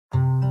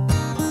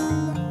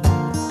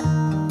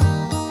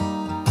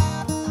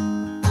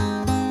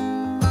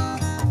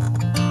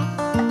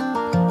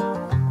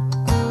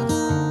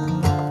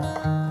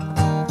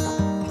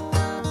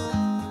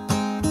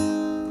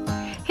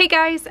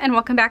guys, and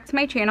welcome back to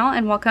my channel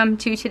and welcome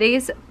to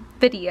today's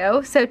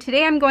video. So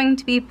today I'm going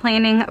to be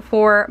planning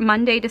for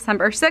Monday,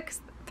 December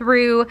 6th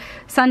through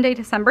Sunday,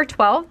 December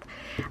 12th.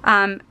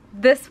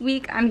 This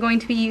week I'm going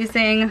to be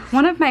using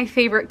one of my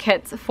favorite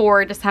kits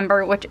for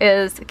December, which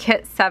is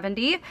kit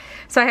 70.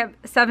 So I have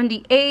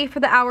 70A for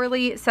the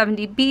hourly,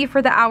 70B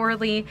for the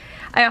hourly.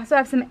 I also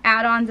have some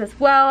add-ons as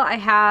well. I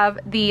have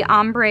the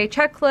ombre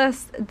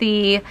checklist,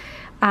 the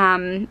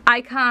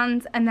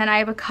icons, and then I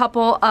have a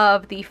couple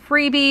of the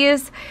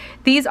freebies.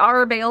 These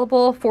are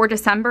available for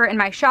December in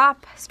my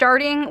shop,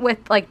 starting with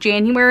like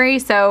January,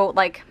 so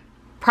like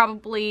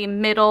probably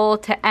middle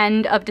to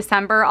end of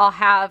December I'll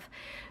have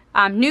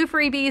new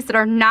freebies that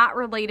are not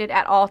related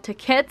at all to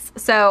kits.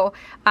 So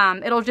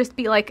it'll just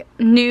be like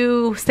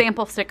new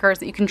sample stickers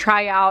that you can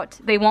try out.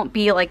 They won't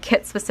be like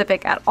kit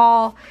specific at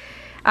all.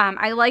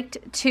 I liked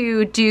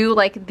to do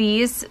like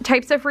these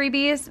types of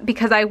freebies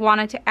because I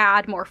wanted to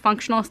add more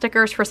functional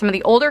stickers for some of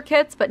the older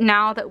kits, but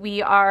now that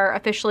we are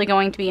officially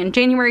going to be in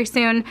January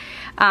soon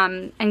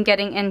and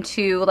getting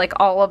into like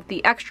all of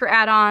the extra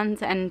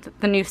add-ons and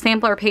the new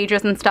sampler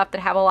pages and stuff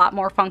that have a lot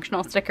more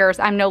functional stickers,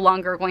 I'm no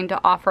longer going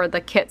to offer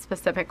the kit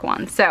specific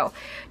ones. So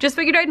just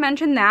figured I'd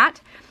mention that.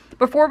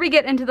 Before we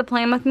get into the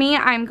plan with me,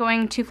 I'm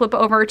going to flip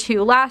over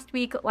to last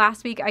week.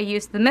 Last week I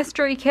used the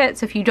mystery kit,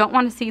 so if you don't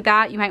want to see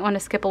that, you might want to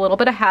skip a little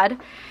bit ahead.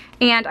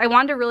 And I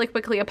wanted to really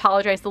quickly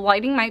apologize. The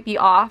lighting might be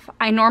off.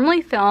 I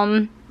normally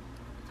film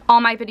all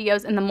my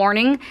videos in the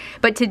morning,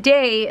 but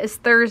today is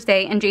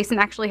Thursday and Jason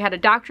actually had a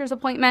doctor's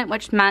appointment,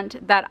 which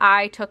meant that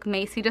I took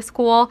Macy to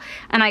school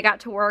and I got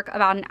to work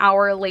about an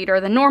hour later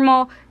than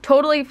normal.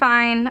 Totally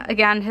fine.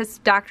 Again, his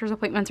doctor's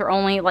appointments are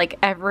only like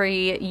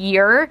every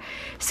year,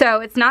 so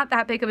it's not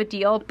that big of a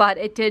deal, but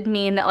it did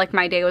mean that like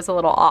my day was a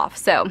little off.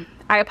 So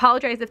I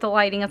apologize if the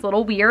lighting is a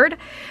little weird.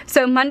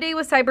 So Monday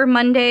was Cyber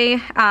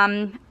Monday.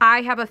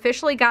 I have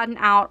officially gotten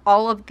out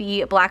all of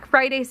the Black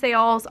Friday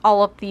sales,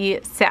 all of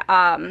the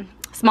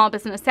Small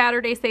Business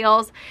Saturday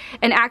sales,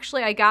 and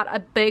actually I got a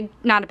big,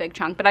 not a big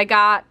chunk, but I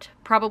got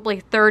probably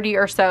 30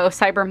 or so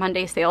Cyber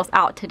Monday sales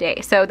out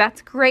today. So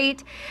that's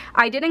great.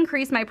 I did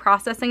increase my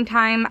processing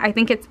time. I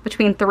think it's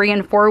between 3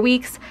 and 4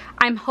 weeks.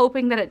 I'm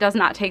hoping that it does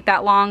not take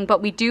that long, but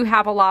we do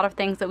have a lot of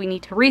things that we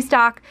need to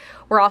restock.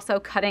 We're also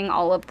cutting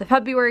all of the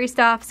February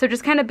stuff, so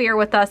just kind of bear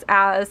with us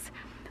as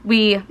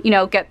we,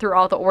 get through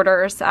all the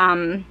orders.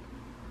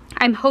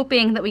 I'm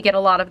hoping that we get a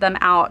lot of them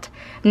out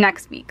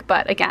next week,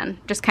 but again,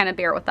 just kind of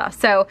bear with us.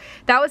 So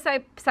that was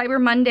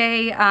Cyber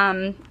Monday.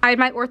 I had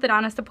my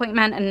orthodontist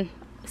appointment, and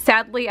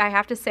sadly, I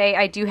have to say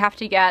I do have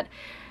to get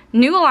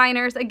new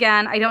aligners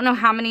again. I don't know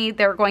how many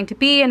there are going to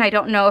be, and I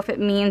don't know if it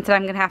means that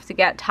I'm going to have to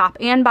get top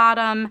and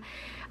bottom.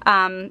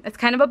 It's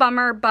kind of a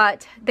bummer,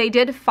 but they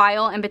did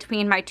file in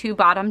between my two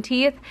bottom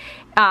teeth,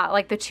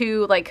 like the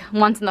two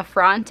ones in the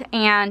front,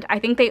 and I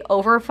think they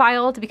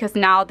over-filed because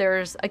now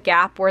there's a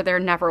gap where there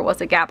never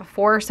was a gap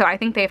before, so I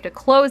think they have to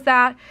close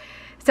that.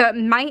 So it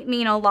might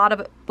mean a lot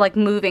of like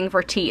moving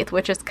for teeth,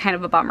 which is kind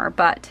of a bummer,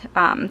 but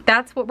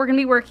that's what we're gonna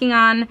be working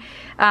on.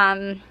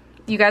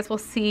 You guys will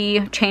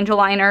see change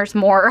aligners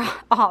more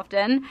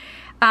often.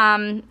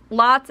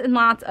 Lots and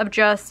lots of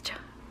just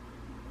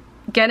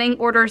getting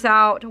orders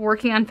out,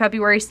 working on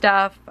February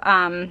stuff.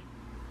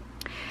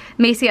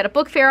 Macy had a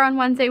book fair on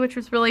Wednesday, which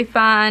was really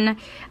fun.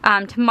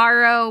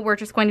 Tomorrow we're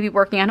just going to be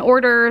working on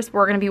orders.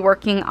 We're going to be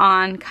working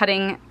on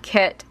cutting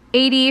kit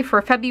 80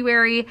 for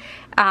February.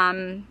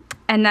 And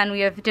then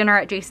we have dinner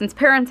at Jason's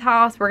parents'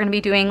 house. We're going to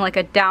be doing like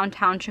a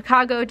downtown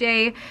Chicago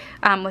day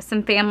with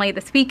some family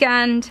this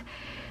weekend.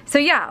 So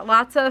yeah,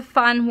 lots of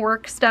fun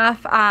work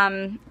stuff.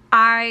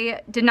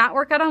 I did not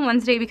work out on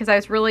Wednesday because I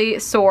was really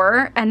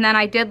sore, and then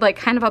I did like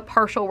kind of a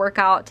partial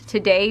workout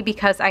today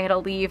because I had to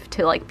leave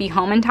to like be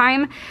home in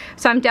time.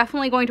 So I'm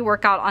definitely going to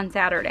work out on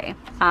Saturday.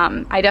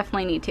 I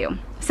definitely need to.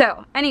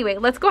 So anyway,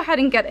 let's go ahead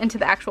and get into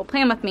the actual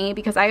plan with me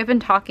because I have been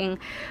talking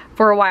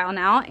for a while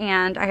now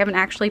and I haven't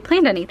actually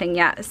planned anything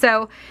yet.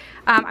 So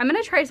I'm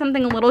gonna try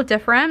something a little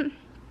different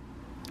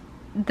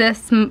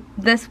this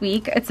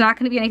week. It's not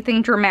going to be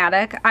anything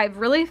dramatic. I've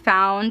really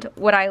found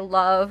what I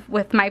love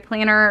with my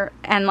planner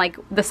and like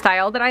the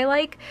style that I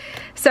like,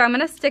 so I'm going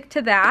to stick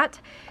to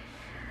that.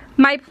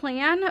 My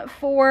plan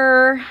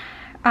for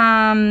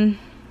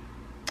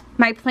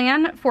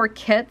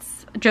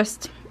kits,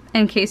 just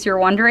in case you're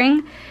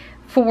wondering,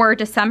 for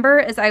December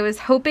is I was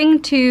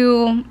hoping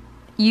to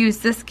use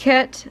this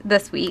kit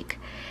this week,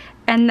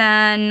 and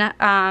then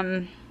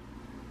I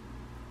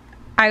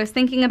was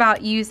thinking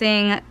about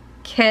using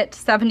kit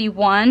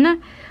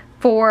 71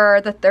 for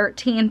the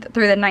 13th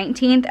through the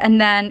 19th, and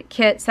then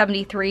kit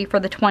 73 for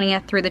the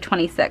 20th through the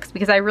 26th,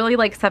 because I really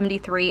like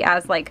 73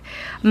 as like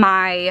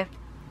my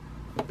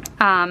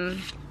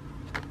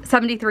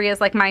 73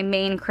 is like my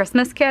main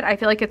Christmas kit. I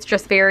feel like it's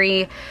just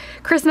very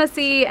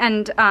Christmassy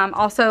and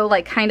also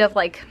like kind of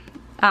like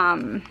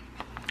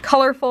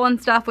colorful and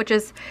stuff, which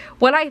is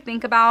what I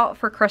think about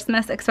for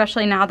Christmas,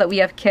 especially now that we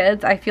have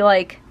kids. I feel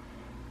like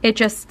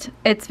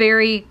it's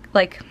very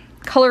like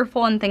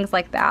colorful and things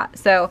like that.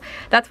 So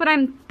that's what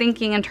I'm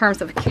thinking in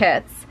terms of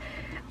kits.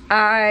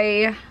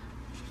 I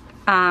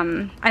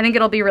I think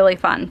it'll be really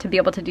fun to be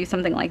able to do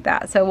something like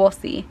that, so we'll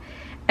see.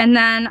 And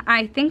then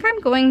I think I'm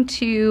going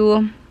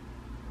to,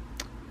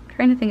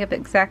 trying to think of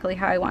exactly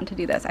how I want to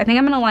do this. I think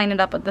I'm going to line it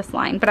up with this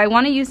line, but I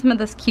want to use some of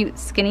this cute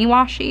skinny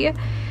washi.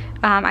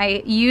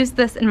 I use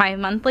this in my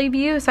monthly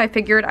view, so I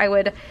figured I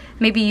would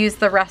maybe use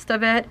the rest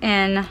of it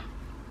in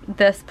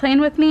this plan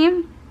with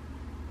me.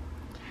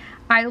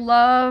 I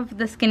love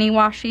the skinny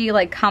washi,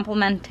 like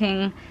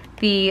complementing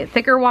the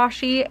thicker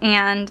washi,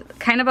 and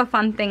kind of a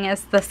fun thing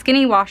is the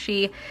skinny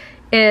washi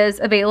is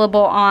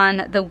available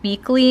on the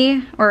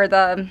weekly or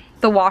the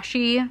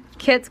washi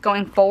kits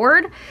going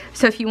forward.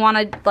 So if you want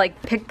to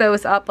like pick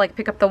those up, like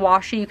pick up the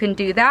washi, you can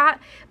do that.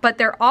 But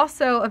they're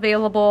also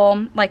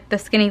available, like the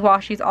skinny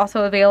washi is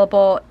also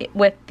available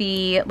with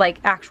the like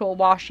actual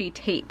washi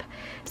tape.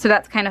 So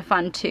that's kind of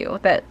fun too,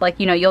 that like,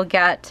 you know, you'll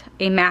get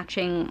a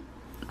matching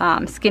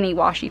skinny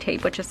washi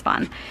tape, which is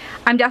fun.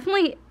 I'm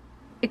definitely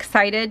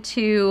excited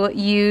to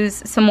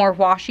use some more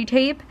washi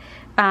tape.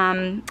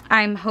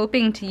 I'm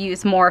hoping to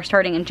use more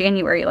starting in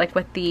January, like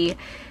with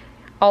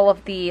all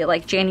of the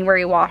like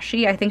January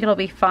washi. I think it'll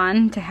be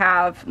fun to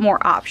have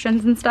more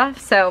options and stuff,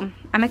 so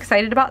I'm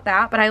excited about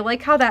that. But I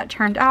like how that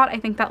turned out. I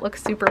think that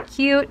looks super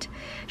cute,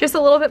 just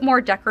a little bit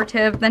more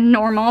decorative than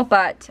normal,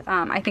 but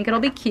I think it'll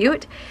be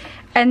cute.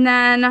 And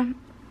then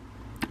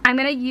I'm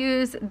gonna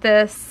use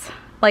this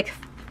like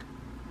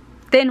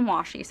thin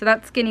washi, so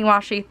that's skinny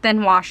washi, thin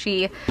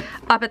washi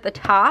up at the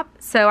top,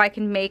 so I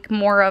can make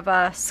more of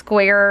a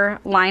square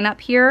line up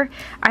here.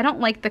 I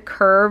don't like the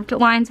curved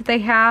lines that they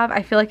have.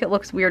 I feel like it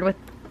looks weird with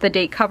the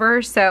date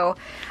covers, so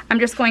I'm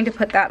just going to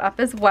put that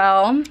up as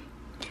well.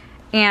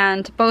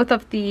 And both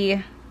of the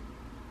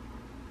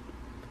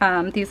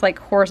these like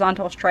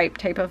horizontal stripe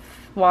type of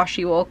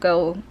washi will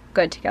go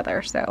good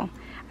together, so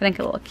I think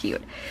it'll look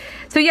cute.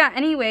 So yeah,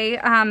 anyway,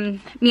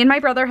 me and my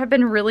brother have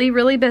been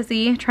really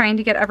busy trying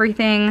to get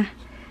everything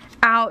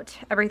out,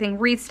 everything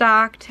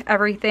restocked,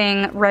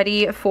 everything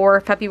ready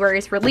for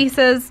February's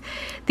releases.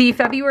 The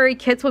February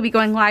kits will be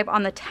going live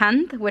on the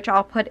 10th, which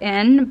I'll put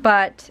in,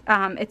 but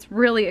it's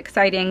really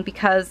exciting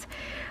because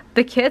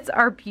the kits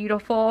are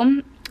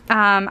beautiful.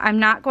 I'm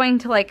not going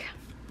to like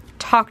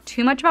talk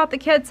too much about the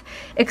kits,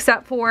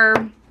 except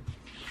for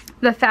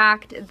the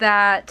fact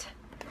that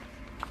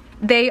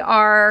they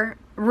are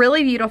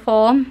really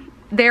beautiful.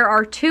 There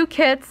are 2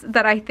 kits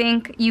that I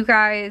think you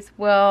guys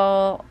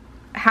will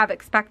have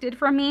expected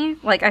from me.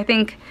 Like, I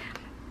think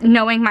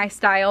knowing my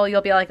style,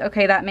 you'll be like,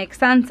 okay, that makes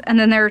sense. And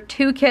then there are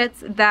 2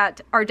 kits that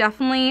are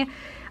definitely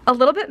a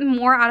little bit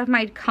more out of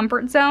my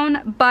comfort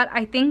zone, but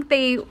I think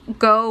they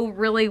go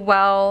really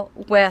well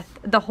with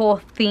the whole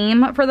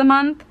theme for the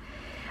month.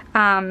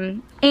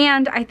 And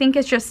I think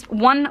it's just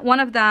one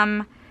of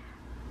them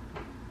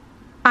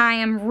I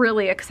am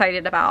really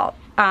excited about.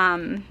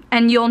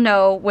 And you'll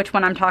know which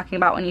one I'm talking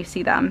about when you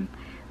see them.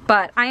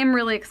 But I am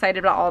really excited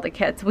about all the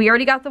kits. We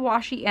already got the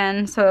washi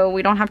in, so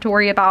we don't have to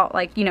worry about,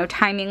 like, you know,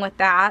 timing with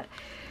that.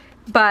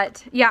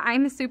 But yeah,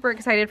 I'm super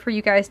excited for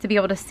you guys to be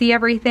able to see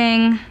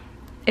everything.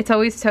 It's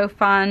always so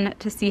fun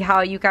to see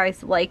how you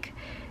guys like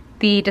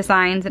the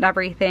designs and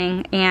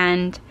everything.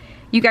 And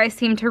you guys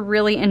seem to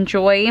really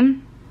enjoy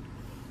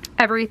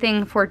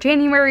everything for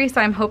January,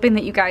 so I'm hoping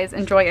that you guys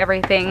enjoy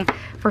everything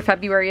for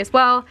February as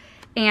well.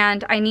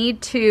 And I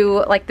need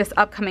to, like this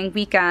upcoming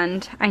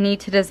weekend, I need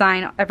to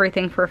design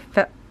everything for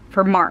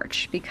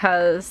March,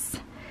 because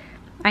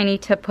I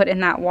need to put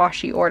in that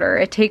washi order.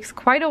 It takes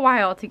quite a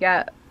while to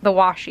get the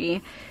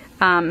washi,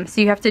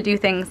 so you have to do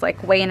things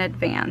like way in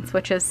advance,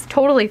 which is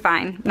totally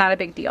fine, not a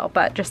big deal,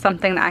 but just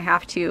something that I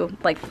have to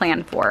like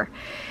plan for.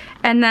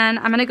 And then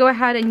I'm gonna go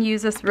ahead and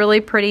use this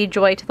really pretty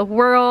Joy to the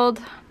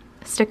World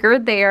sticker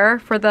there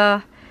for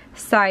the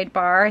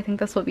sidebar. I think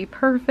this will be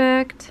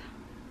perfect.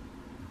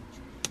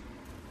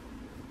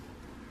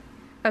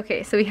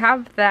 Okay, so we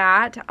have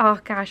that. Oh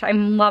gosh,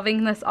 I'm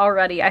loving this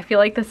already. I feel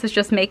like this is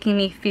just making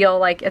me feel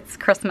like it's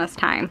Christmas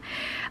time.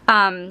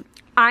 I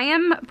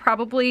am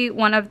probably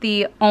one of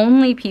the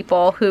only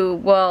people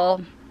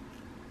who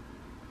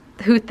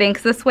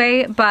thinks this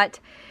way, but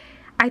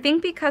I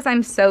think because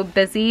I'm so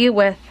busy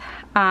with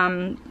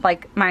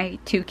like my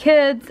 2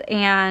 kids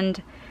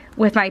and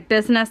with my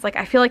business, like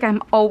I feel like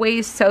I'm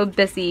always so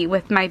busy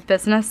with my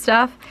business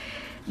stuff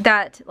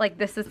that like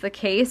this is the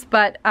case.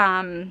 But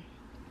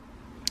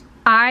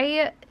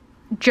I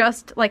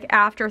just, like,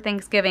 after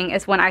Thanksgiving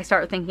is when I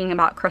start thinking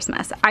about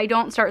Christmas. I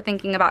don't start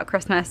thinking about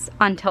Christmas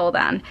until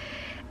then.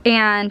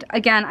 And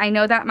again, I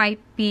know that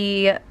might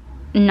be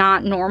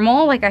not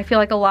normal. Like, I feel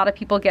like a lot of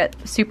people get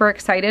super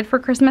excited for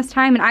Christmas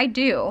time, and I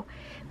do.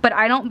 But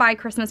I don't buy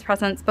Christmas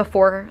presents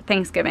before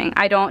Thanksgiving.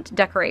 I don't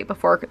decorate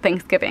before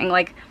Thanksgiving.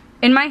 Like,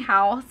 in my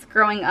house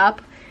growing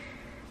up,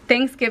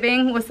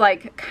 Thanksgiving was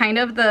like kind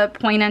of the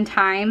point in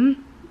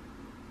time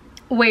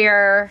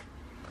where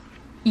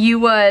you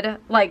would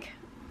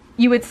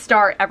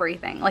start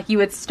everything. Like you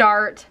would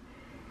start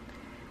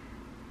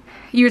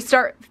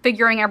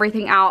figuring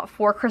everything out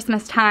for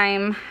Christmas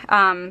time,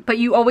 but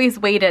you always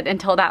waited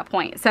until that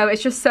point. So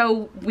it's just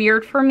so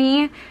weird for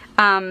me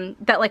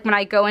that like when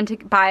I go in to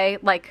buy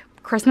like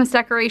Christmas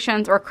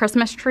decorations or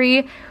Christmas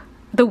tree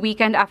the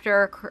weekend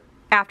after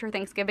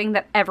Thanksgiving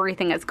that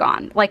everything is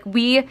gone. Like,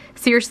 we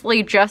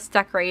seriously just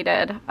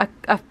decorated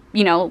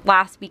you know,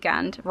 last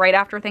weekend right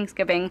after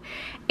Thanksgiving,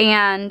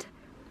 and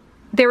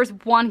there was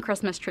one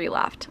Christmas tree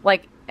left,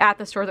 like, at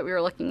the store that we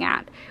were looking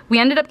at. We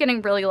ended up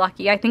getting really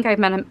lucky. I think I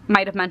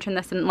might have mentioned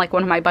this in like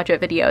one of my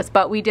budget videos,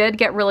 but we did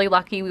get really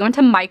lucky. We went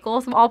to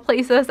Michael's of all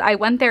places. I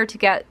went there to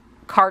get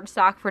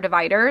cardstock for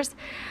dividers,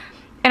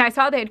 and I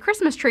saw they had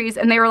Christmas trees,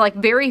 and they were like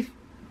very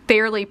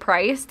fairly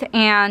priced,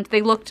 and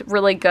they looked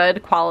really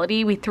good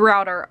quality. We threw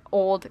out our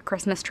old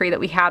Christmas tree that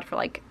we had for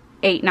like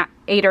 8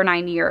 or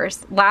 9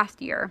 years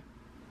last year.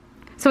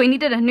 So we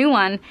needed a new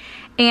one,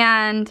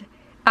 and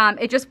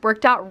it just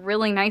worked out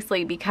really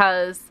nicely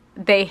because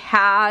they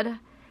had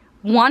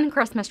one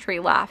Christmas tree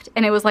left,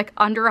 and it was like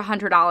under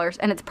 $100,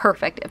 and it's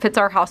perfect. It fits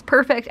our house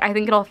perfect. I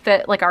think it'll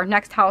fit like our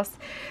next house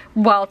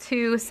well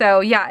too. So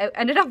yeah, it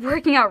ended up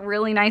working out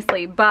really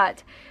nicely,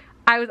 but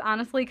I was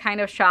honestly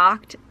kind of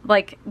shocked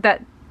like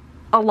that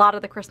a lot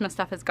of the Christmas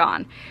stuff is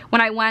gone.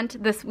 When I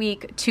went this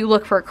week to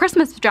look for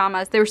Christmas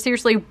pajamas, there was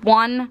seriously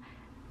one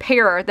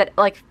pair that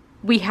like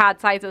we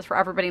had sizes for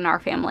everybody in our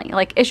family.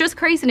 Like, it's just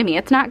crazy to me.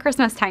 It's not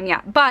Christmas time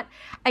yet, but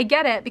I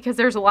get it because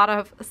there's a lot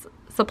of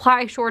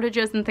supply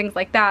shortages and things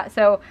like that.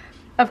 So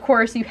of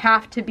course you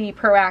have to be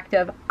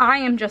proactive. I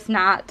am just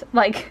not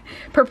like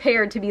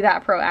prepared to be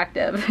that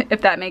proactive,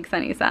 if that makes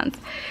any sense.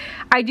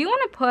 I do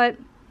want to put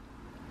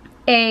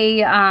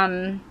a,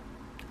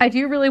 I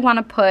do really want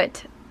to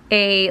put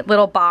a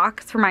little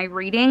box for my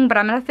reading, but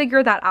I'm going to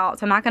figure that out.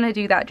 So I'm not going to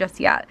do that just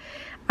yet.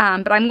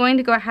 But I'm going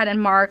to go ahead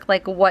and mark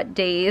like what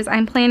days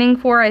I'm planning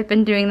for. I've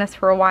been doing this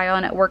for a while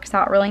and it works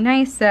out really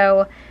nice.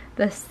 So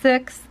the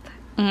 6th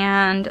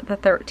and the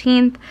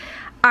 13th.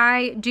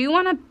 I do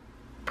want to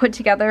put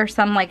together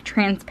some like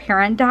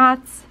transparent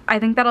dots. I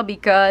think that'll be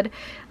good,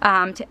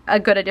 a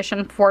good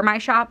addition for my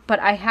shop, but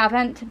I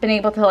haven't been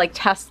able to like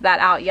test that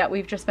out yet.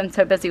 We've just been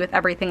so busy with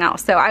everything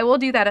else. So I will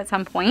do that at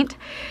some point.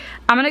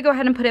 I'm going to go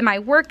ahead and put in my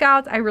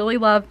workouts. I really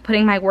love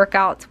putting my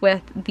workouts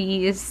with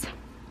these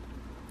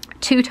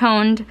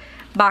two-toned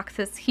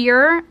boxes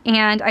here,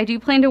 and I do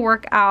plan to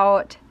work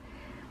out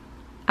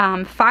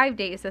 5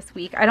 days this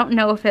week. I don't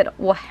know if it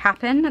will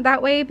happen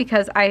that way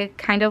because I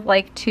kind of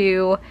like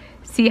to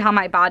see how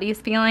my body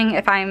is feeling.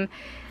 If I'm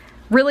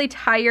really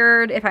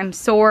tired, if I'm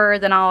sore,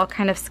 then I'll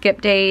kind of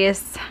skip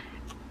days,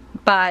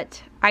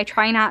 but I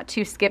try not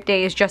to skip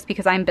days just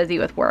because I'm busy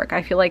with work.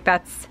 I feel like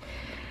that's,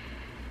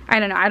 I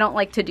don't know, I don't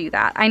like to do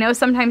that. I know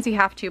sometimes you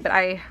have to, but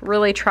I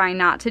really try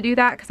not to do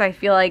that because I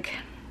feel like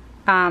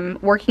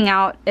working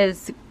out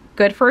is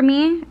good for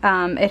me.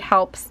 It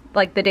helps,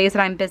 like the days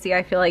that I'm busy,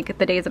 I feel like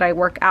the days that I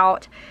work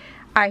out,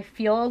 I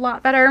feel a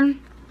lot better.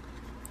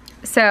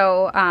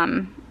 So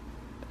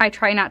I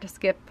try not to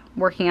skip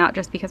working out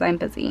just because I'm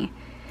busy.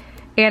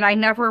 And I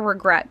never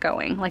regret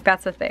going, like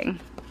that's the thing.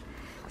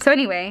 So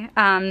anyway,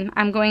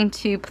 I'm going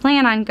to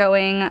plan on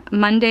going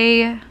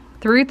Monday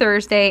through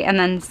Thursday and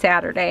then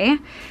Saturday.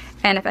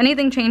 And if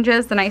anything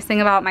changes, the nice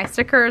thing about my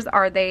stickers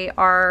are they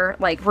are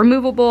like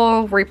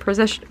removable,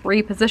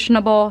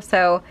 repositionable,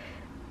 so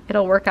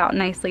it'll work out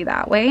nicely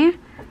that way.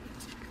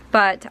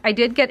 But I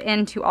did get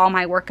into all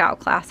my workout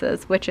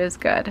classes, which is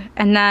good.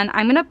 And then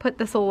I'm gonna put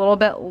this a little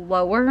bit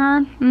lower.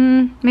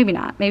 Maybe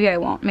not, maybe I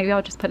won't. Maybe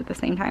I'll just put it at the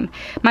same time.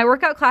 My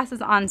workout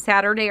classes on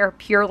Saturday are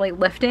purely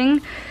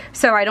lifting,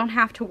 so I don't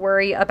have to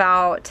worry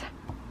about,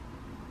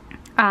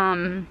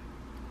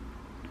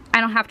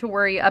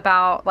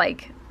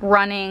 like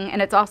running,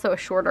 and it's also a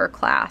shorter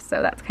class,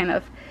 so that's kind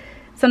of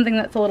something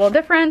that's a little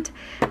different.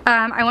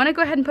 I want to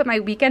go ahead and put my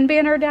weekend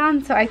banner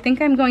down, so I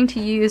think I'm going to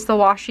use the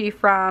washi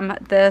from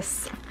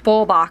this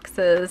full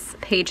boxes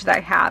page that I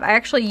have. I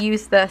actually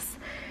use this,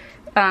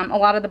 a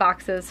lot of the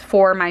boxes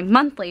for my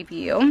monthly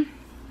view.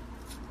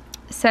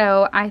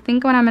 So I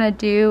think what I'm going to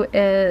do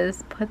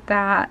is put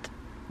that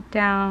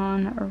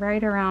down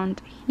right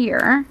around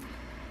here.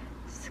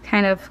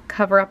 Kind of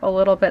cover up a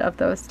little bit of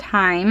those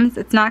times.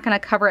 It's not going to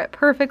cover it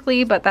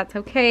perfectly, but that's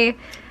okay.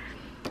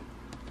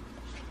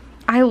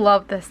 I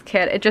love this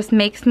kit. It just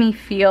makes me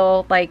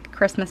feel like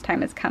Christmas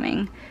time is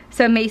coming.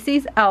 So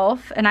Macy's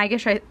elf, and I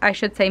guess I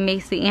should say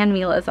Macy and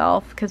Mila's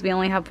elf because we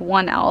only have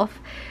one elf,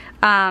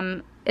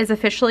 is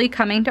officially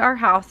coming to our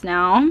house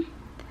now,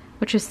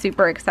 which is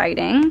super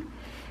exciting.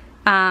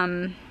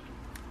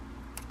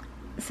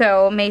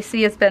 So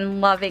Macy has been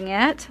loving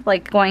it,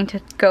 like going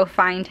to go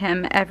find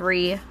him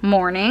every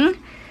morning.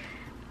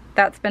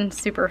 That's been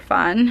super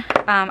fun.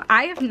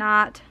 I have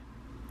not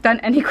done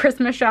any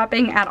Christmas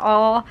shopping at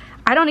all.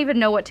 I don't even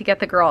know what to get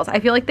the girls. I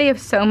feel like they have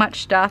so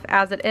much stuff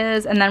as it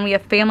is, and then we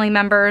have family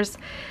members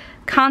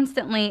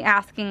constantly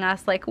asking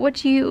us like, what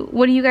do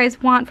you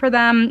guys want for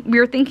them? We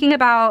were thinking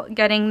about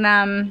getting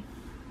them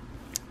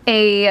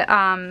a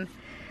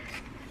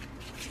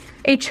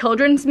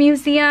children's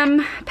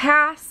museum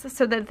pass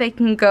so that they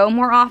can go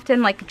more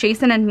often. Like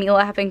Jason and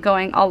Mila have been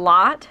going a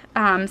lot,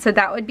 so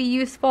that would be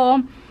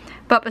useful.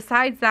 But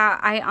besides that,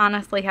 I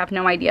honestly have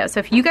no idea. So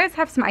if you guys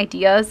have some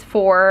ideas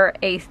for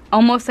a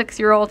almost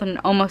 6-year-old and an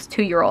almost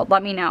 2-year-old,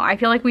 let me know. I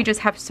feel like we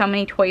just have so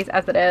many toys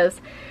as it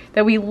is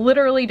that we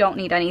literally don't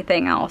need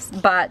anything else.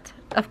 But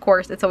of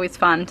course, it's always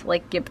fun to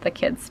like give the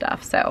kids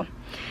stuff. So,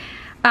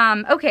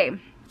 okay,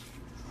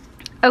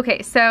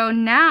 so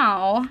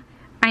now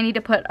I need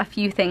to put a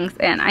few things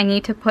in. I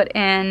need to put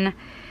in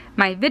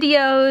my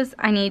videos.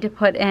 I need to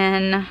put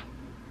in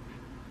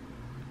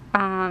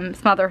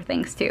some other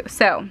things too.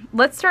 So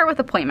let's start with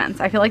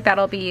appointments. I feel like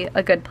that'll be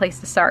a good place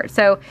to start.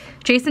 So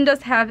Jason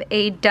does have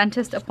a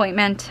dentist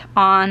appointment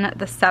on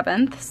the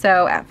 7th.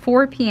 So at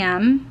 4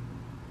 p.m.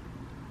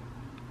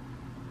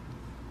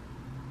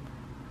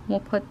 we'll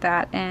put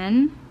that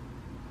in.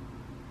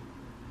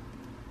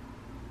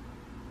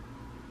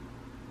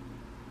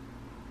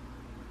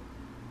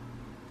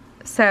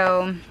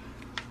 So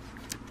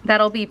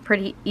that'll be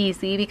pretty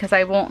easy because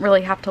I won't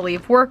really have to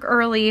leave work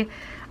early.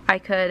 I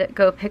could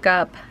go pick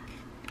up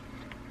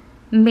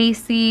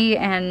Macy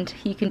and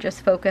he can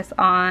just focus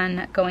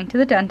on going to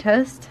the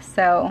dentist.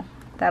 So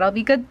that'll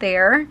be good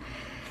there.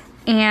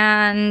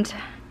 And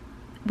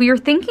we were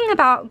thinking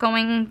about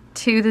going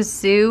to the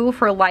zoo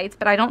for lights,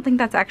 but I don't think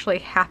that's actually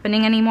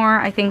happening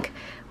anymore. I think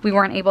we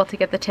weren't able to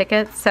get the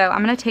tickets, so I'm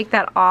gonna take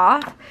that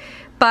off.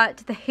 But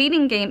the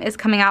Hating Game is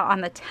coming out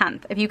on the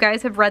 10th. If you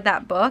guys have read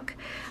that book,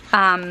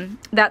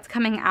 that's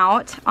coming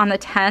out on the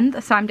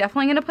 10th, so I'm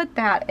definitely gonna put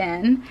that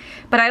in.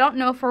 But I don't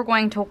know if we're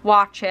going to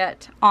watch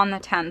it on the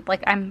 10th.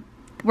 Like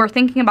we're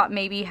thinking about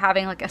maybe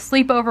having like a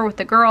sleepover with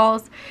the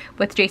girls,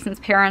 with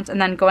Jason's parents,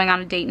 and then going on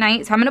a date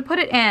night. So I'm gonna put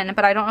it in,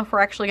 but I don't know if we're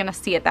actually gonna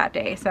see it that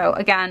day. So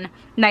again,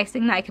 nice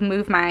thing that I can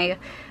move my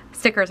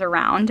stickers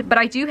around. But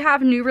I do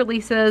have new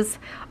releases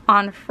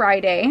on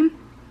Friday.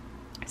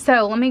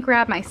 So let me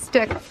grab my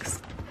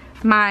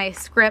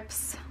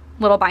scripts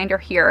little binder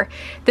here.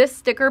 This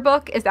sticker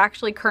book is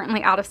actually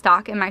currently out of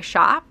stock in my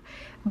shop,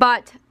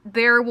 but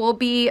there will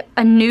be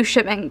a new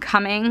shipment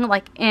coming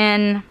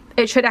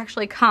it should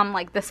actually come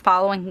like this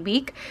following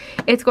week.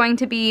 It's going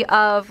to be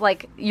of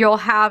like, you'll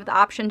have the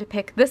option to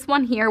pick this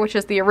one here, which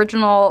is the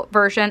original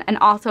version, and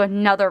also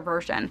another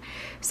version.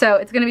 So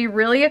it's going to be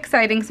really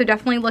exciting. So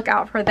definitely look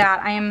out for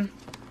that. I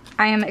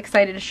am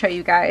excited to show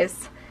you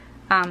guys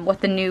what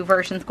the new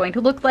version is going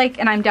to look like,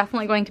 and I'm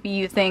definitely going to be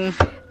using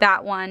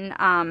that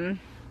one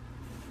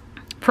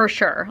for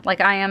sure. Like,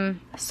 I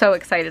am so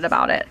excited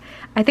about it.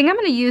 I think I'm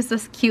going to use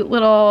this cute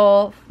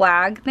little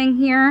flag thing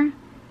here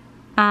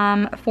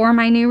for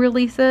my new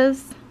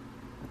releases.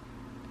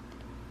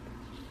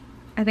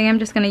 I think I'm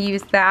just going to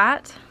use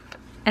that,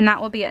 and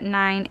that will be at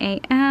 9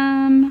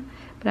 a.m.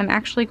 But I'm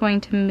actually going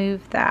to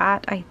move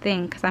that, I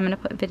think, because I'm going to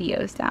put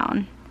videos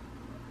down.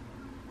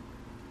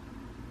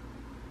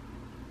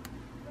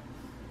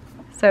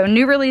 So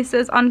new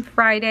releases on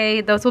Friday.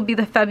 Those will be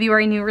the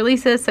February new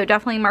releases, so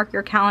definitely mark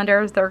your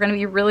calendars. They're going to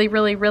be really,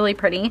 really, really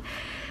pretty.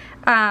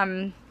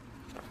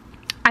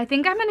 I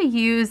think I'm going to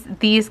use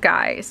these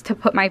guys to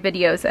put my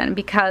videos in,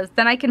 because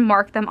then I can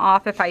mark them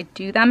off if I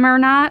do them or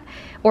not,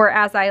 or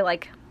as I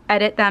like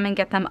edit them and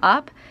get them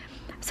up.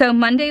 So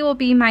Monday will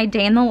be my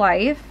day in the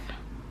life.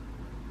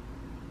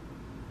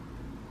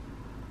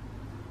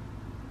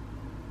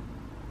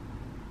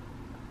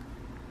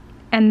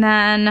 And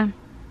then,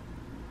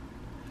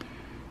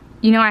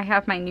 you know, I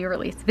have my new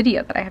release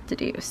video that I have to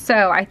do.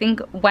 So I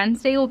think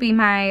Wednesday will be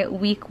my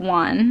week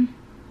 1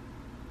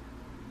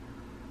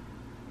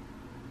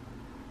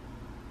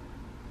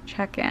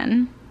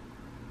 check-in.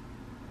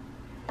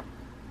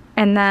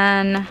 And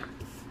then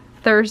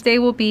Thursday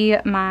will be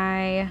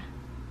my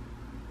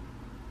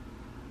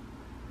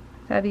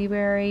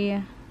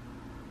February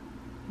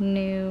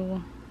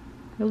new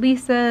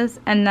releases.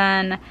 And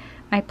then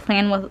my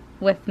plan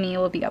with me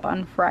will be up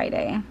on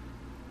Friday.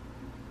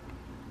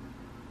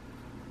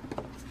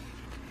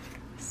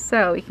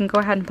 So we can go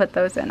ahead and put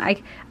those in.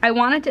 I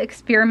wanted to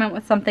experiment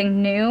with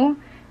something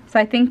new, so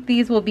I think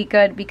these will be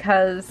good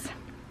because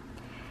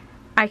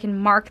I can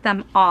mark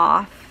them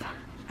off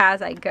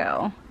as I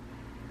go,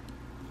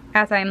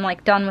 as I'm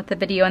like done with the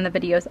video and the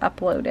video's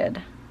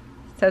uploaded.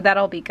 So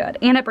that'll be good.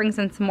 And it brings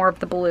in some more of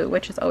the blue,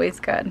 which is always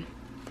good.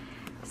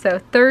 So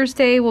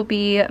Thursday will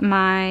be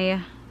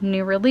my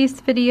new release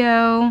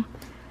video.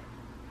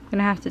 I'm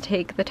gonna have to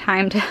take the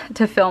time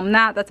to film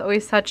that. That's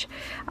always such,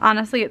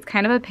 honestly, it's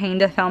kind of a pain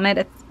to film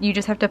it. You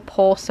just have to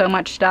pull so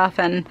much stuff,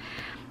 and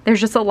there's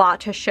just a lot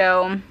to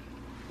show.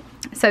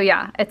 So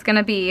yeah, it's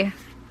gonna be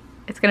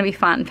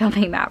fun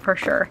filming that for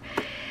sure.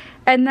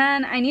 And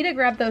then I need to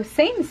grab those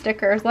same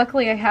stickers.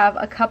 Luckily I have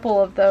a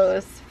couple of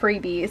those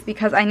freebies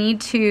because I need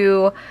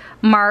to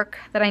mark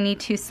that I need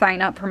to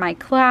sign up for my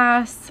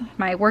class,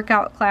 my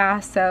workout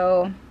class.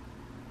 So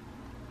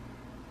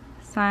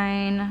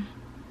sign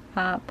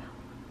up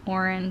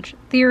Orange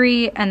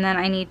Theory, and then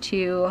I need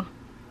to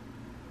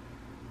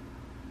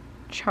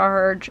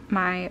charge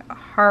my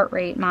heart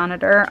rate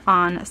monitor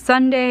on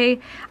Sunday.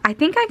 I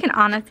think I can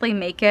honestly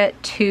make it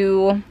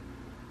to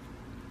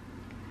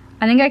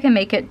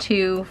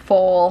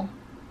full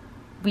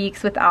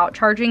weeks without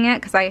charging it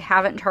because I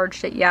haven't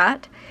charged it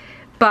yet.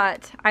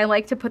 but I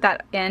like to put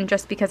that in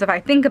just because if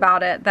I think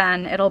about it,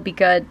 then it'll be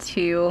good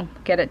to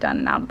get it done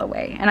and out of the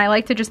way. And I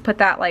like to just put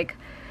that like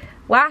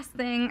last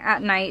thing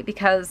at night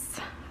because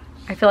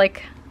I feel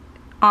like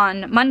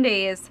on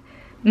Mondays,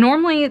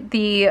 normally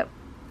the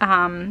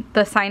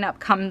sign up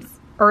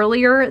comes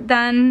earlier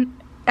than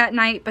at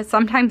night, but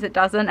sometimes it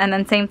doesn't. And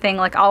then same thing,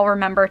 like I'll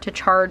remember to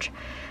charge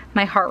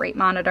my heart rate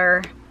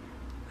monitor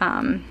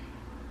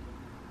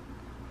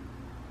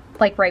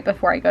like right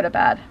before I go to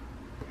bed.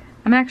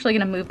 I'm actually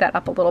gonna move that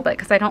up a little bit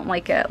because I don't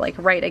like it like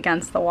right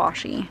against the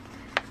washi.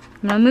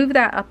 I'm gonna move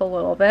that up a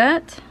little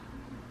bit.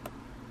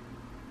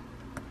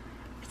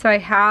 So I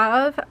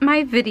have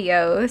my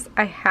videos,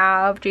 I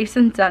have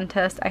Jason's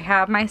dentist, I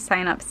have my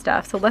sign up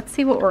stuff. So let's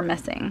see what we're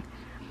missing.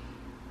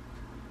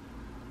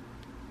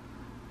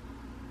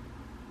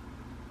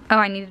 Oh,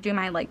 I need to do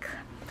my like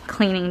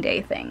cleaning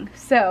day thing.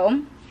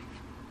 So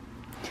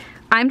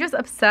I'm just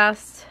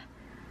obsessed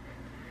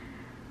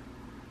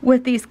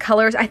with these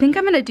colors. I think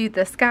I'm gonna do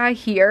this guy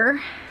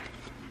here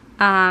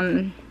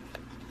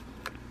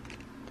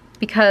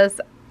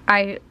because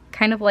I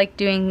kind of like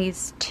doing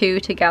these two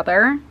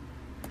together.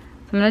 So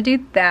I'm gonna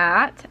do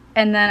that.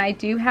 And then I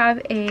do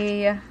have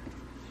a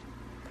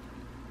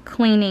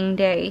cleaning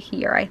day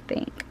here, I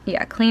think.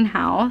 Yeah, clean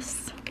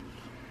house.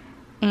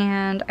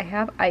 And I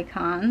have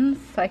icons,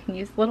 so I can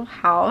use little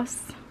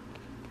house.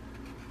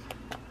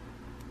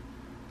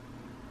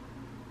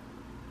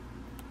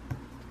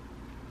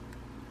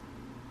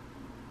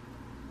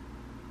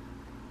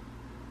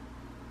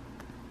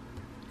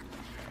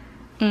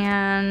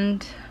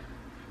 And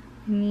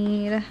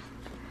need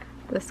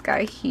this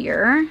guy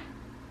here.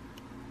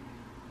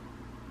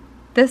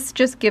 This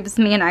just gives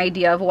me an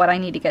idea of what I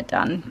need to get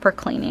done for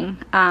cleaning.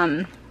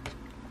 And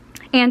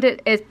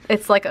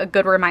it's like a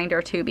good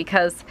reminder too,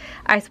 because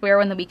I swear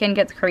when the weekend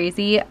gets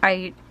crazy,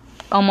 I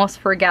almost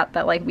forget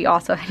that like we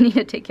also need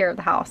to take care of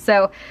the house.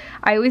 So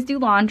I always do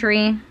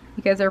laundry.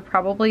 You guys are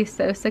probably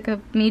so sick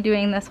of me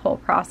doing this whole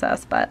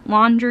process, but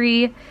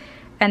laundry.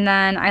 And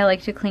then I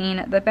like to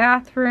clean the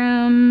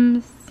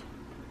bathrooms.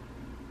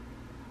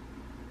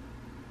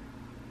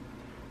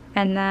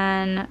 And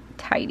then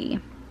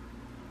tidy.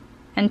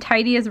 And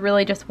tidy is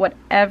really just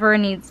whatever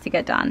needs to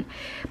get done.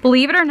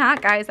 Believe it or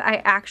not, guys, I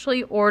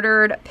actually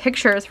ordered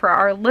pictures for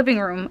our living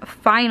room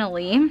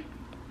finally.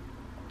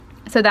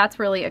 So that's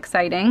really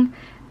exciting.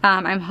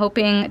 I'm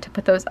hoping to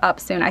put those up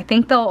soon. I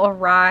think they'll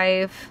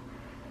arrive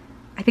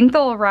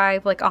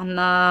like on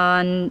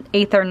the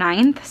 8th or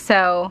 9th.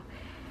 So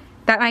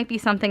that might be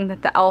something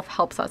that the elf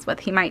helps us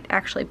with. He might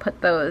actually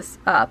put those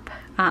up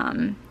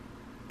and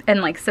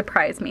like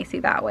surprise Macy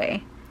that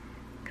way.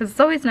 Because it's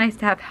always nice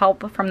to have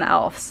help from the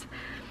elves.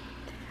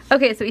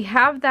 Okay, so we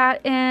have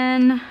that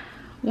in.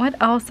 What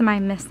else am I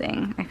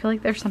missing? I feel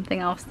like there's something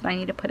else that I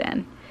need to put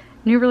in.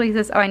 New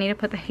releases. Oh, I need to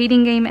put the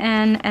hating game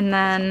in, and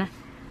then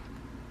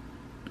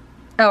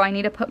I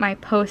need to put my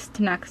post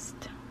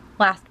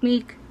last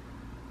week.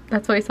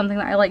 That's always something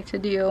that I like to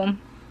do.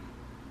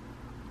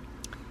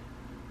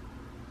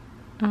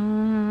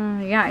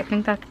 Yeah, I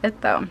think that's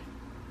it though.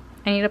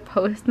 I need to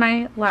post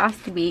my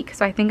last week,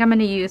 so I think I'm going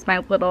to use my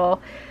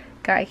little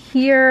guy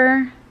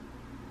here,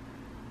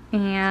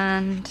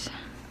 and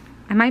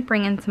I might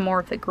bring in some more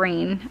of the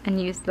green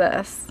and use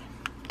this.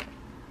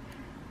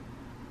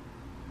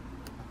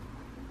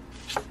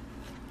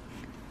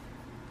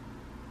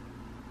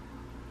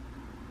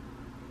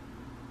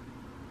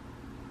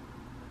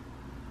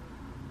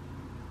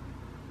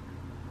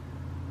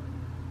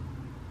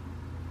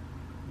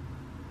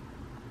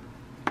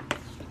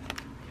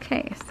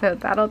 Okay, so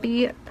that'll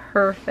be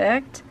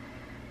perfect.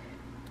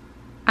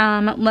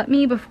 Let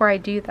me, before I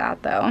do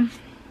that though,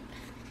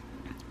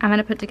 I'm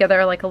gonna put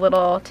together like a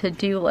little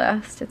to-do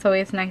list. It's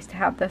always nice to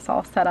have this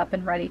all set up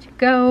and ready to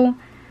go,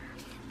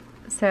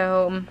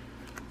 so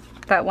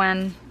that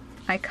when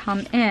I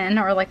come in,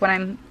 or like when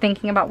I'm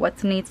thinking about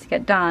what needs to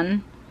get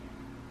done,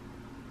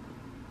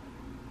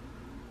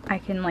 I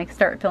can like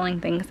start filling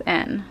things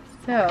in.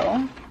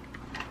 So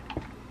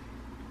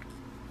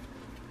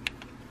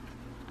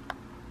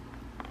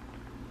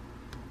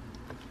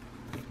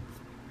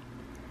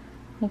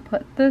we'll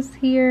put this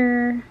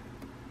here.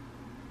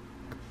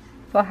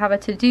 So I'll have a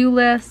to-do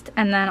list,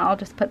 and then I'll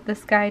just put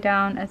this guy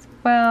down as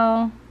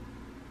well.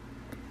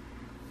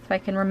 So I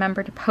can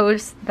remember to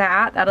post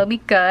that. That'll be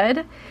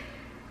good.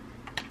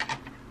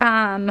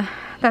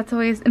 That's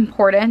always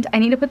important. I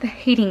need to put the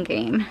hating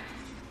game.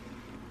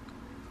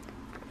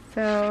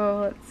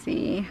 So let's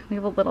see. We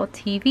have a little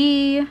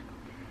TV,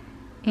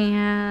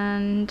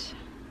 and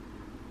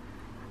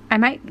I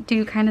might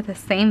do kind of the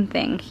same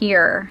thing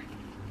here.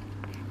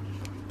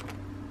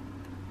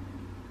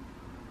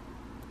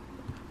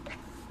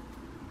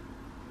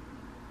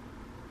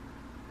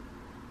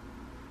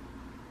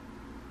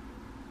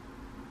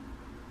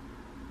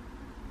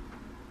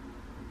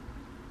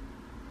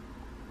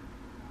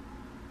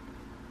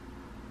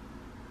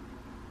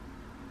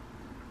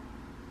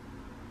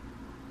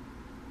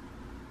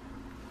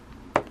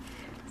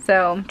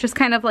 So just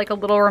kind of like a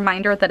little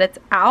reminder that it's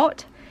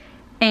out,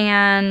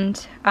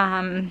 and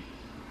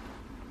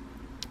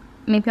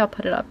maybe I'll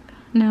put it up.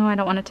 No, I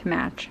don't want it to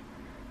match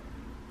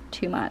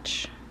too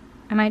much.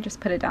 I might just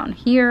put it down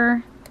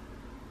here.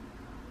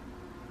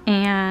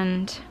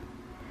 And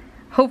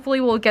hopefully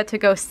we'll get to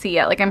go see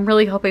it. Like, I'm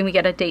really hoping we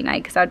get a date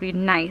night because that would be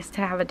nice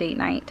to have a date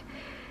night.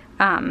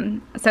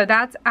 So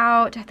that's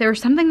out. There was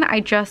something that I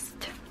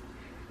just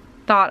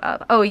thought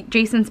of. Oh,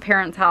 Jason's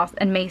parents' house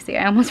and Macy.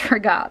 I almost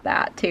forgot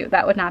that too.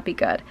 That would not be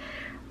good.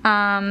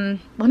 Let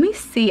me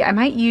see. I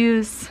might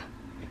use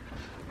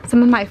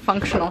some of my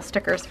functional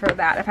stickers for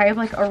that. If I have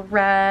like a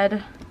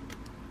red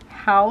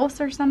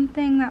house or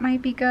something, that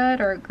might be good,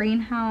 or a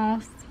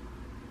greenhouse.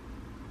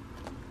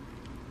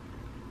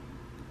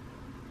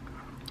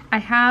 I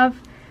have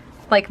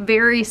like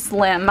very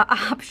slim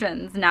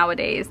options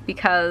nowadays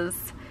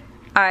because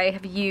I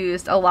have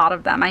used a lot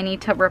of them. I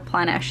need to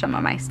replenish some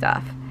of my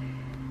stuff.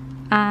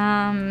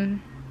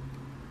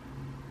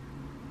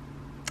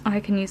 I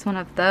can use one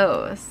of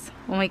those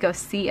when we go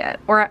see it.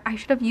 Or I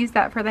should have used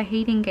that for the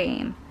hating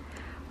game.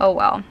 Oh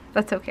well,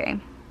 that's okay.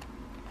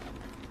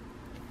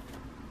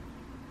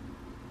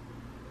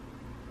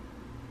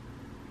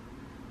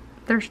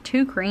 There's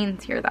 2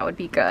 greens here that would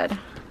be good.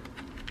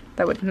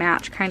 That would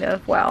match kind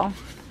of well.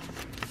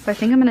 So I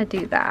think I'm gonna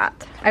do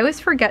that. I always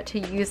forget to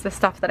use the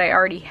stuff that I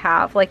already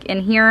have like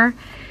in here.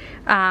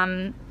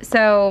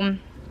 So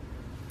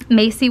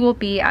Macy will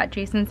be at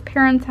Jason's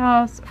parents'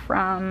 house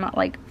from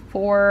like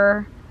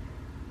 4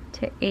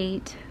 to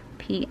 8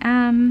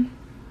 p.m.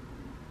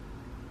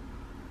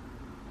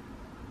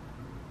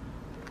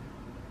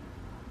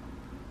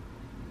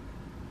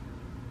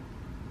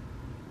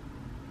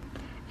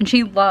 And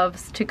she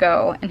loves to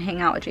go and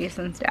hang out with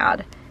Jason's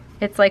dad.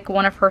 It's like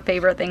one of her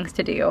favorite things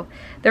to do.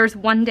 There's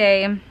one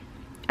day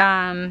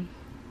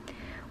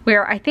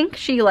where I think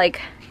she like,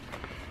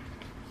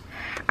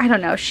 I don't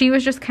know, she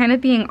was just kind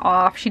of being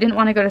off. She didn't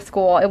want to go to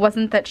school. It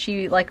wasn't that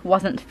she like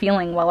wasn't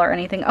feeling well or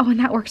anything. Oh, and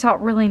that works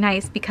out really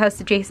nice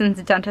because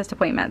Jason's dentist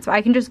appointment. So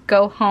I can just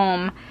go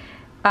home.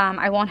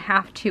 I won't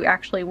have to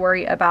actually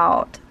worry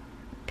about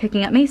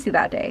picking up Macy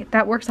that day.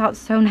 That works out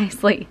so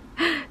nicely.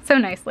 So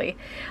nicely.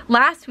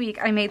 Last week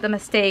I made the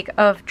mistake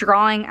of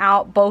drawing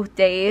out both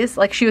days.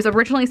 Like, she was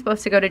originally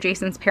supposed to go to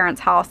Jason's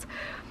parents' house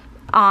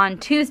on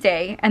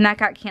Tuesday, and that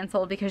got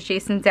canceled because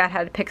Jason's dad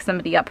had to pick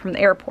somebody up from the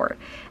airport.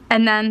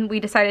 And then we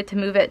decided to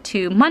move it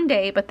to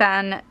Monday, but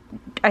then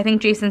I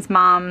think Jason's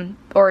mom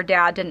or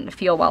dad didn't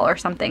feel well or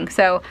something,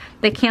 so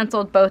they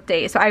canceled both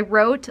days. So I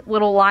wrote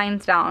little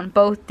lines down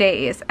both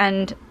days,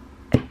 and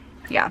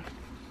yeah.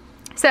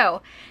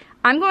 So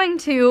I'm going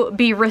to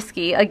be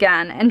risky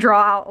again and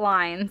draw out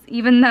lines,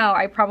 even though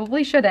I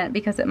probably shouldn't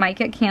because it might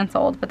get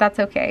canceled, but that's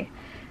okay.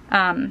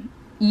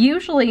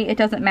 Usually it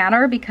doesn't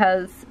matter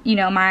because, you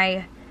know,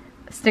 my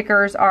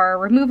stickers are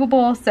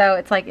removable, so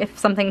it's like if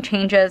something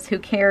changes, who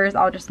cares?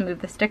 I'll just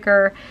move the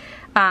sticker.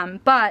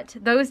 But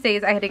those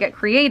days I had to get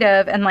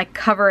creative and like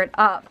cover it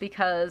up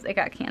because it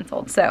got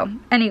canceled. So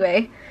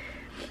anyway,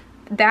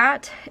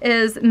 that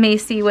is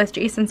Macy with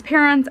Jason's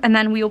parents, and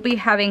then we will be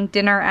having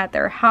dinner at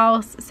their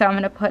house. So I'm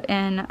going to put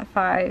in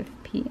 5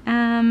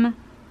 p.m.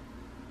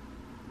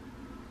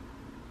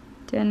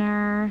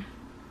 dinner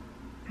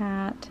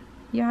at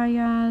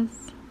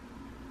Yaya's.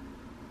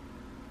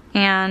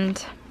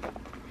 And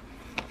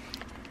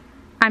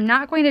I'm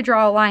not going to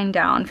draw a line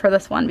down for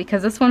this one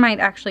because this one might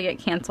actually get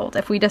canceled.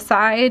 If we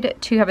decide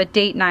to have a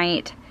date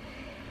night,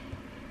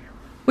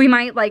 we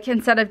might, like,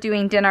 instead of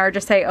doing dinner,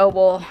 just say, oh,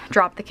 we'll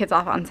drop the kids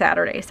off on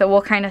Saturday. So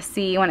we'll kind of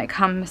see when it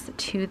comes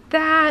to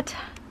that.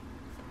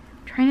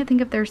 I'm trying to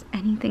think if there's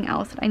anything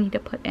else that I need to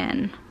put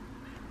in.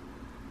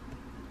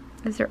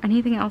 Is there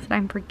anything else that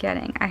I'm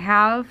forgetting? I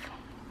have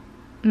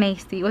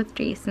Macy with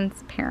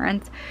Jason's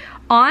parents.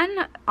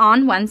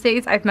 On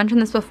Wednesdays, I've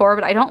mentioned this before,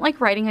 but I don't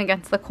like writing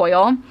against the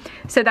coil.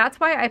 So that's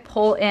why I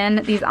pull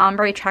in these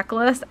ombre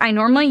checklists. I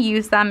normally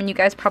use them, and you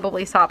guys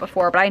probably saw it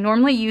before, but I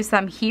normally use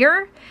them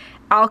here.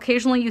 I'll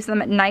occasionally use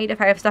them at night if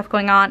I have stuff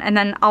going on, and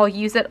then I'll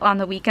use it on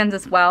the weekends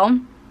as well.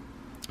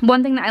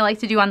 One thing that I like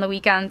to do on the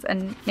weekends,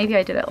 and maybe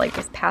I did it like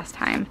this past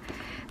time,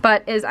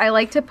 but is I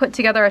like to put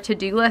together a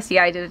to-do list.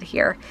 Yeah, I did it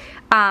here.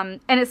 And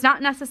it's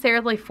not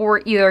necessarily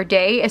for either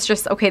day. It's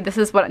just, okay, this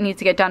is what needs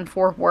to get done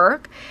for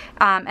work.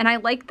 And I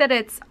like that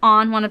it's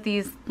on one of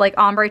these like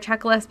ombre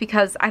checklists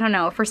because, I don't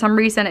know, for some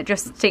reason it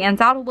just stands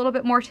out a little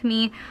bit more to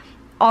me.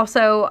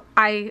 Also,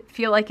 I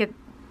feel like it,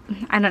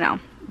 I don't know,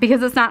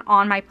 because it's not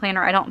on my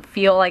planner, I don't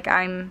feel like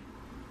I'm,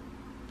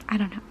 I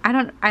don't know.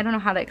 I don't know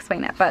how to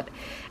explain it, but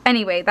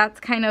anyway, that's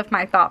kind of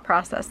my thought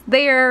process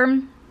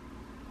there.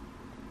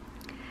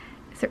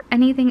 Is there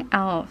anything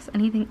else?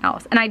 Anything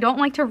else? And I don't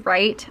like to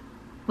write,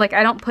 like,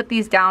 I don't put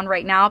these down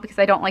right now because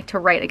I don't like to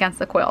write against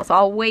the coil, so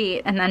I'll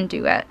wait and then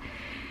do it.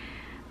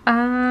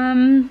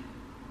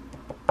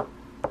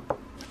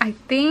 I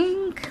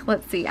think,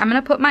 let's see, I'm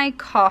gonna put my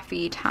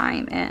coffee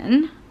time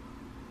in,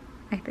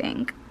 I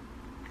think.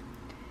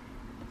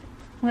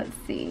 Let's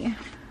see.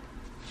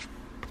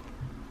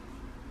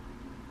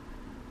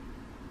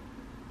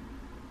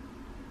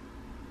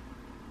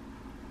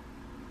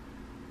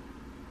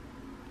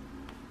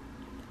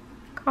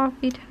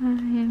 Coffee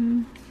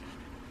time.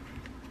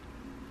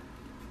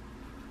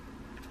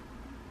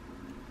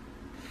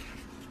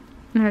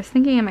 And I was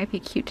thinking it might be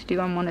cute to do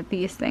on one of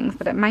these things,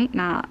 but it might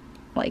not,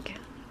 like,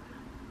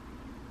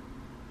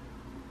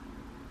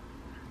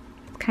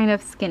 it's kind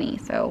of skinny,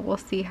 so we'll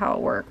see how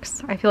it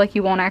works. I feel like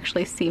you won't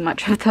actually see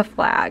much of the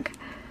flag.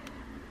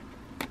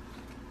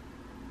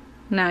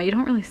 No, you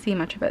don't really see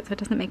much of it, so it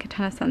doesn't make a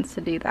ton of sense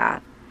to do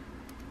that.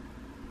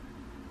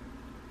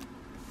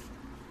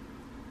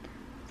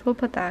 So we'll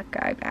put that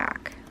guy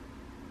back.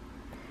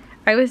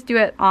 I always do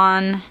it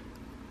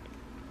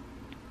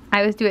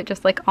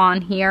just like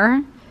on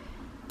here.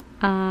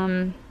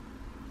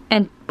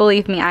 And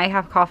believe me, I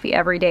have coffee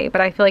every day, but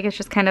I feel like it's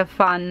just kind of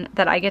fun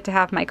that I get to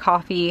have my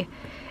coffee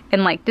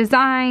and like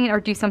design or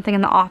do something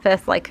in the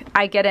office. Like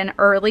I get in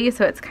early,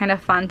 so it's kind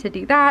of fun to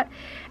do that.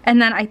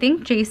 And then I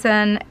think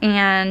Jason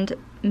and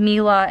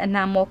Mila and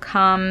them will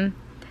come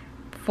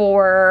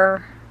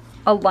for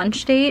a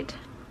lunch date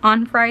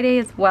on Friday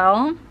as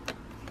well.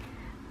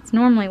 It's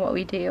normally what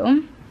we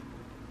do.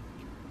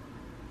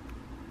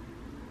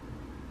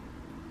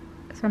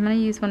 So I'm gonna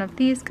use one of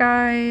these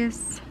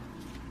guys.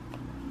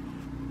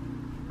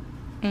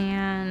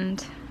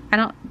 And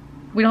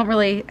we don't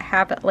really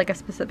have like a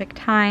specific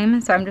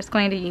time, so I'm just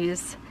going to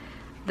use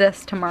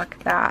this to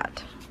mark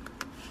that.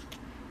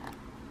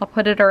 I'll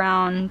put it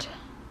around,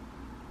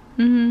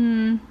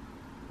 you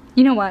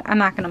know what, I'm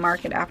not gonna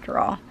mark it after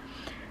all,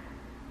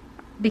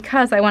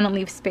 because I want to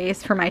leave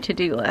space for my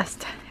to-do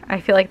list.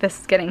 I feel like this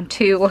is getting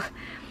too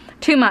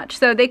much.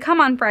 So they come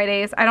on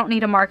Fridays. I don't need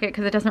to mark it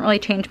because it doesn't really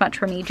change much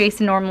for me.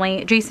 Jason or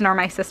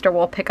my sister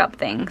will pick up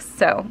things,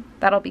 so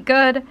that'll be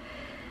good.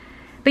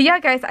 But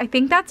yeah, guys, I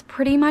think that's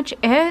pretty much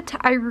it.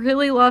 I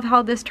really love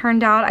how this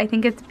turned out. I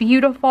think it's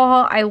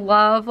beautiful. I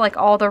love like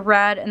all the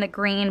red and the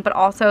green, but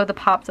also the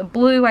pops of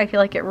blue. I feel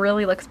like it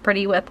really looks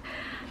pretty with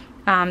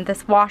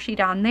this washi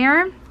down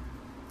there.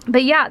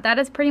 But yeah, that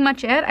is pretty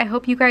much it. I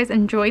hope you guys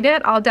enjoyed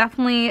it. I'll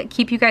definitely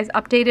keep you guys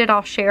updated.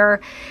 I'll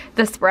share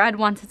the spread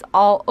once it's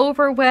all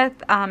over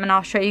with, and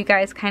I'll show you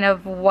guys kind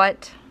of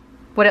what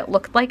it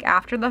looked like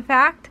after the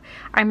fact.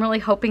 I'm really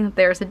hoping that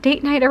there's a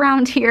date night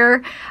around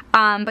here.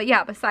 But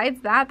yeah,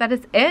 besides that, that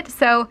is it.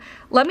 So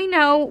let me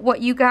know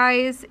what you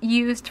guys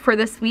used for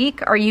this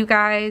week. Are you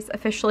guys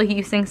officially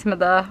using some of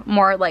the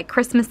more like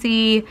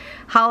Christmassy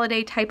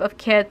holiday type of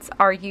kits?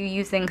 Are you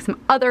using some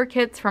other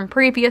kits from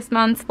previous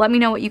months? Let me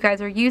know what you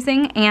guys are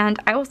using, and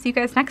I will see you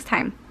guys next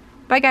time.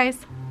 Bye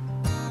guys.